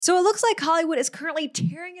So it looks like Hollywood is currently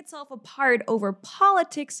tearing itself apart over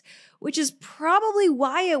politics, which is probably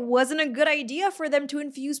why it wasn't a good idea for them to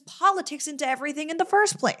infuse politics into everything in the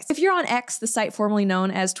first place. If you're on X, the site formerly known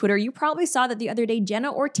as Twitter, you probably saw that the other day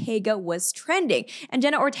Jenna Ortega was trending. And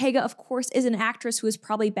Jenna Ortega, of course, is an actress who is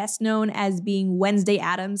probably best known as being Wednesday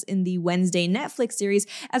Addams in the Wednesday Netflix series,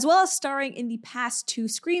 as well as starring in the past 2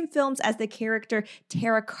 Scream films as the character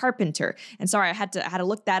Tara Carpenter. And sorry, I had to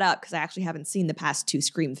look that up because I actually haven't seen the past 2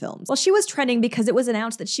 Scream films. Well, she was trending because it was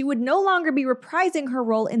announced that she would no longer be reprising her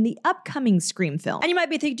role in the upcoming Scream film. And you might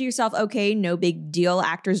be thinking to yourself, okay, no big deal.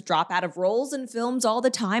 Actors drop out of roles in films all the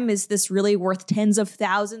time. Is this really worth tens of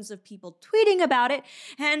thousands of people tweeting about it?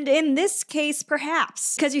 And in this case,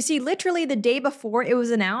 perhaps. Because you see, literally the day before it was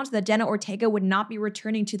announced that Jenna Ortega would not be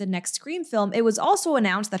returning to the next Scream film, it was also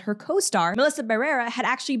announced that her co-star, Melissa Barrera, had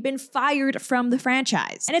actually been fired from the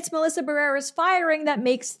franchise. And it's Melissa Barrera's firing that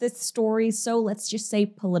makes this story so, let's just say,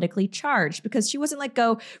 politically charged, because she wasn't let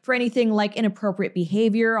go for anything like inappropriate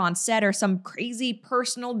behavior on set or some crazy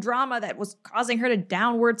personal drama that was causing her to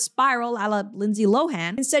downward spiral a la Lindsay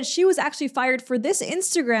Lohan. Instead, she was actually fired for this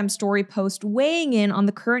Instagram story post weighing in on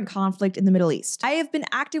the current conflict in the Middle East. I have been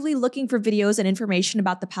actively looking for videos and information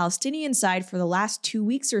about the Palestinian side for the last 2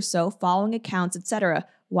 weeks or so, following accounts, etc.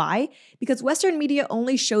 Why? Because Western media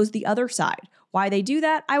only shows the other side. Why they do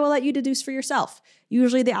that, I will let you deduce for yourself.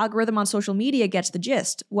 Usually the algorithm on social media gets the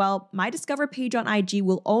gist. Well, my Discover page on IG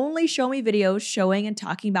will only show me videos showing and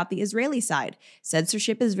talking about the Israeli side.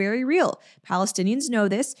 Censorship is very real. Palestinians know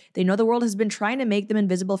this. They know the world has been trying to make them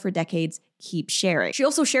invisible for decades. Keep sharing. She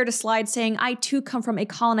also shared a slide saying, I too come from a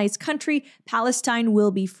colonized country. Palestine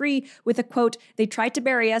will be free, with a quote, they tried to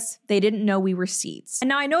bury us. They didn't know we were seeds. And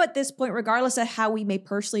now I know at this point, regardless of how we may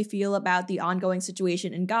personally feel about the ongoing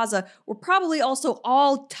situation in Gaza, we're probably also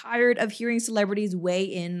all tired of hearing celebrities weigh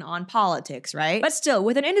in on politics, right? But still,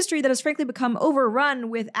 with an industry that has frankly become overrun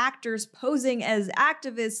with actors posing as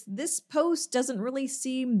activists, this post doesn't really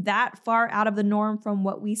seem that far out of the norm from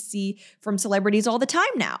what we see from celebrities all the time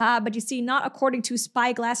now. But you see, not according to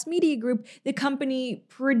Spyglass Media Group, the company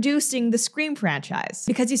producing the Scream franchise.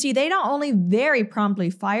 Because you see, they not only very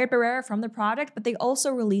promptly fired Barrera from the project, but they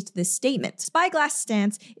also released this statement. Spyglass'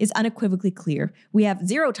 stance is unequivocally clear. We have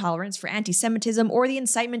zero tolerance for anti-Semitism or the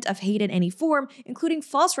incitement of hate in any form, including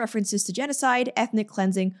false references to genocide, ethnic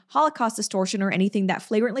cleansing, Holocaust distortion, or anything that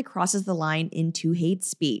flagrantly crosses the line into hate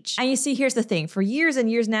speech. And you see, here's the thing. For years and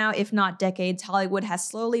years now, if not decades, Hollywood has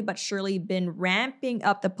slowly but surely been ramping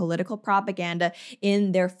up the political propaganda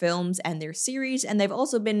in their films and their series, and they've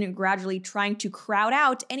also been gradually trying to crowd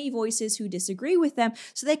out any voices who disagree with them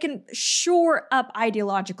so they can shore up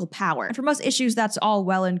ideological power. And for most issues, that's all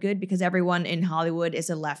well and good because everyone in Hollywood is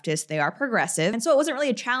a leftist, they are progressive, and so it wasn't really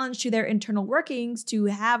a challenge to their internal workings to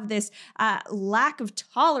have this lack of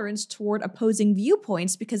tolerance toward opposing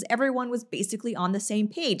viewpoints because everyone was basically on the same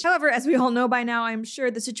page. However, as we all know by now, I'm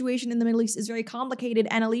sure the situation in the Middle East is very complicated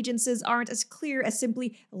and allegiances aren't as clear as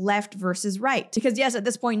simply left versus right. Because yes, at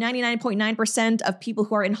this point, 99.9% of people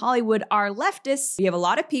who are in Hollywood are leftists. We have a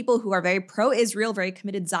lot of people who are very pro-Israel, very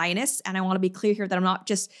committed Zionists, and I want to be clear here that I'm not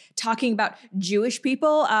just talking about Jewish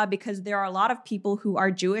people because there are a lot of people who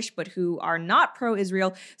are Jewish but who are not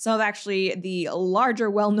pro-Israel. Some of actually the larger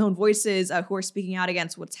well-known voices who are speaking out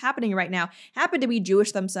against what's happening right now happen to be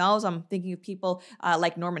Jewish themselves. I'm thinking of people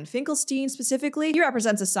like Norman Finkelstein specifically. He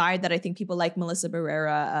represents a side that I think people like Melissa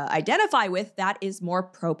Barrera identify with that is more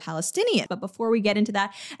pro-Palestinian. But before we get into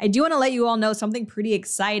that, I do want to let you all know something pretty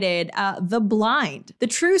excited. The Blind, the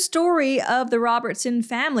true story of the Robertson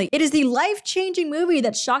family. It is the life-changing movie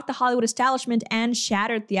that shocked the Hollywood establishment and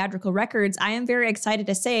shattered theatrical records. I am very excited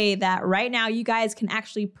to say that right now you guys can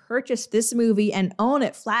actually purchase this movie and own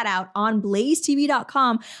it flat out on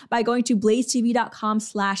blazetv.com by going to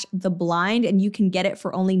blazetv.com/theblind, and you can get it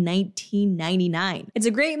for only $19.99. It's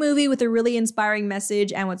a great movie with a really inspiring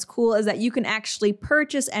message, and what's cool is that you can actually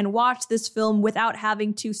purchase and watch this film without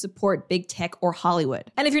having to support big tech or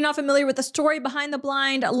Hollywood. And if you're not familiar with the story behind The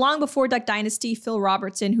Blind, long before Duck Dynasty, Phil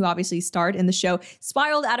Robertson, who obviously starred in the show,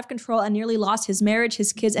 spiraled out of control and nearly lost his marriage,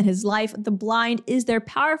 his kids, and his life, The Blind is their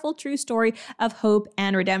powerful true story of hope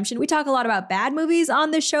and redemption. We talk a lot about bad movies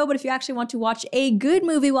on this show, but if you actually want to watch a good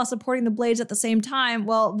movie while supporting the Blades at the same time,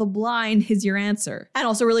 well, The Blind is your answer. And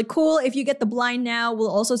also really cool, if you get The Blind now,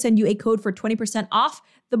 we'll also send you a code for 20% off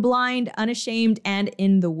The Blind, Unashamed, and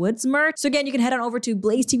In the Woods merch. So again, you can head on over to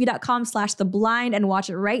blazetv.com/theblind and watch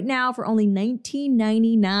it right now for only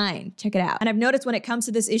 $19.99. Check it out. And I've noticed when it comes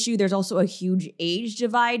to this issue, there's also a huge age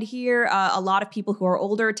divide here. A lot of people who are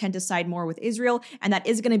older tend to side more with Israel, and that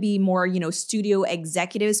is going to be more, studio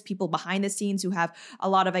executives, people behind the scenes who have a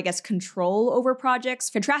lot of, control over projects,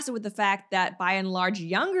 contrasted with the fact that by and large,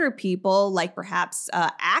 younger people, like perhaps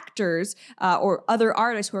actors or other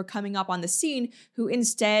artists who are coming up on the scene, who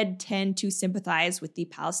instead tend to sympathize with the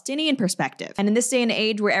Palestinian perspective. And in this day and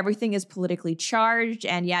age where everything is politically charged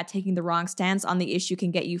and taking the wrong stance on the issue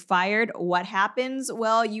can get you fired, what happens?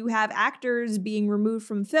 Well, you have actors being removed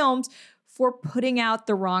from films for putting out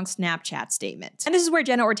the wrong Snapchat statement. And this is where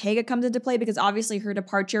Jenna Ortega comes into play, because obviously her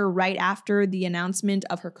departure right after the announcement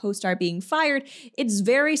of her co-star being fired, it's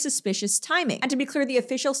very suspicious timing. And to be clear, the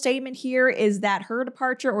official statement here is that her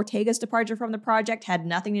departure, Ortega's departure from the project, had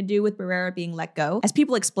nothing to do with Barrera being let go. As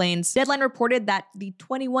People explains, Deadline reported that the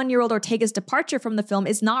 21-year-old Ortega's departure from the film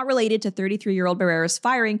is not related to 33-year-old Barrera's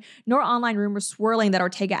firing, nor online rumors swirling that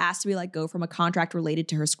Ortega asked to be let go from a contract related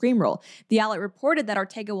to her Scream role. The outlet reported that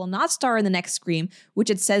Ortega will not star in the next Scream,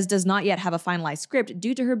 which it says does not yet have a finalized script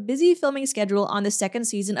due to her busy filming schedule on the second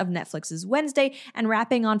season of Netflix's Wednesday and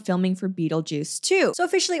wrapping on filming for Beetlejuice 2. So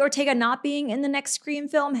officially, Ortega not being in the next Scream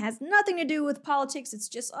film has nothing to do with politics. It's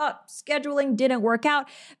just, scheduling didn't work out,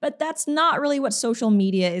 but that's not really what social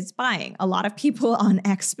media is buying. A lot of people on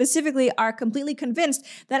X specifically are completely convinced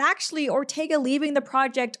that actually Ortega leaving the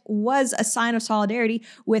project was a sign of solidarity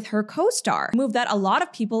with her co-star, a move that a lot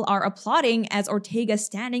of people are applauding as Ortega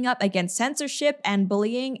standing up against censorship and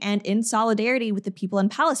bullying and in solidarity with the people in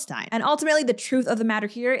Palestine. And ultimately, the truth of the matter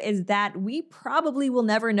here is that we probably will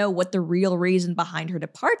never know what the real reason behind her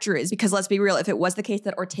departure is, because let's be real, if it was the case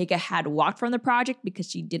that Ortega had walked from the project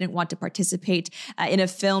because she didn't want to participate in a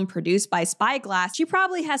film produced by Spyglass, she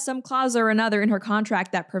probably has some clause or another in her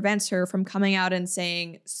contract that prevents her from coming out and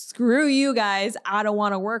saying, screw you guys, I don't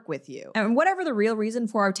want to work with you. And whatever the real reason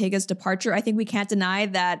for Ortega's departure, I think we can't deny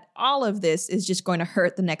that all of this is just going to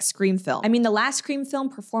hurt the next Scream film. I mean, the last Scream film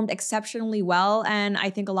performed exceptionally well, and I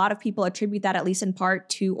think a lot of people attribute that, at least in part,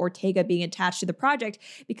 to Ortega being attached to the project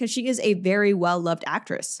because she is a very well-loved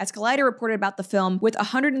actress. As Collider reported about the film, with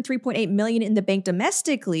 $103.8 million in the bank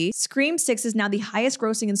domestically, Scream 6 is now the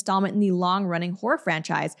highest-grossing installment in the long-running horror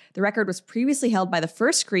franchise. The record was previously held by the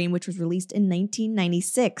first Scream, which was released in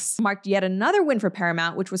 1996. It marked yet another win for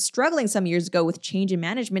Paramount, which was struggling some years ago with change in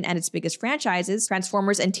management and its biggest franchises,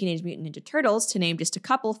 Transformers and Teenage Mutant Ninja Turtles, to name just a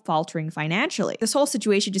couple, faltering financially. This whole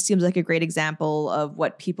situation just seems like a great example of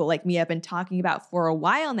what people like me have been talking about for a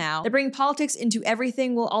while now, that bringing politics into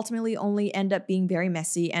everything will ultimately only end up being very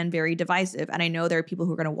messy and very divisive. And I know there are people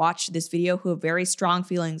who are going to watch this video who have very strong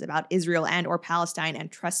feelings about Israel and or Palestine,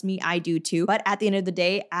 and trust me, I do too. But at the end of the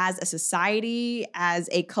day, as a society, as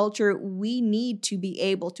a culture, we need to be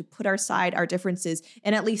able to put aside our differences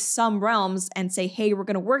in at least some realms and say, hey, we're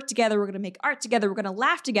going to work together, we're going to make art together, we're going to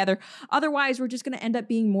laugh together. Otherwise, we're just going to end up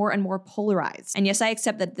being more and more polarized. And yes, I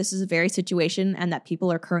accept that this is a very situation and that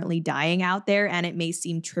people are currently dying out there, and it may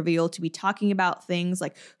seem trivial to be talking about things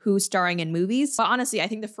like who's starring in movies. But honestly, I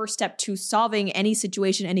think the first step to solving any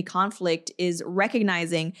situation, any conflict, is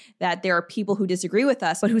recognizing that there are people who disagree with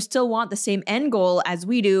us, but who still want the same end goal as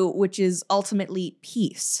we do, which is ultimately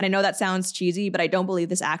peace. And I know that sounds cheesy, but I don't believe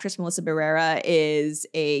this actress, Melissa Barrera, is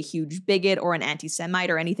a huge bigot or an anti-Semite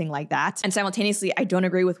or anything like that. And simultaneously, I don't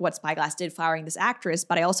agree with what Spyglass did firing this actress,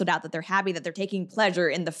 but I also doubt that they're happy that they're taking pleasure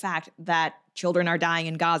in the fact that children are dying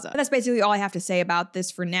in Gaza. But that's basically all I have to say about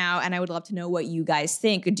this for now, and I would love to know what you guys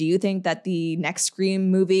think. Do you think that the next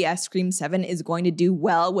Scream movie, Scream 7, is going to do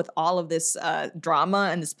well with all of this drama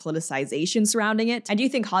and this politicization surrounding it? And do you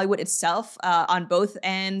think Hollywood itself, on both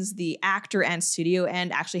ends, the actor and studio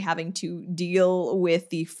end, actually having to deal with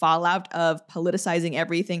the fallout of politicizing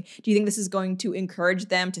everything, do you think this is going to encourage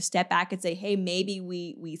them to step back and say, hey, maybe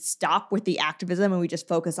we stop with the activism and we just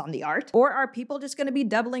focus on the art? Or are people just going to be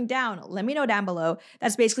doubling down? Let me know down below.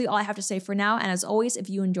 That's basically all I have to say for now. And as always, if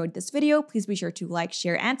you enjoyed this video, please be sure to like,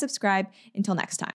 share, and subscribe. Until next time.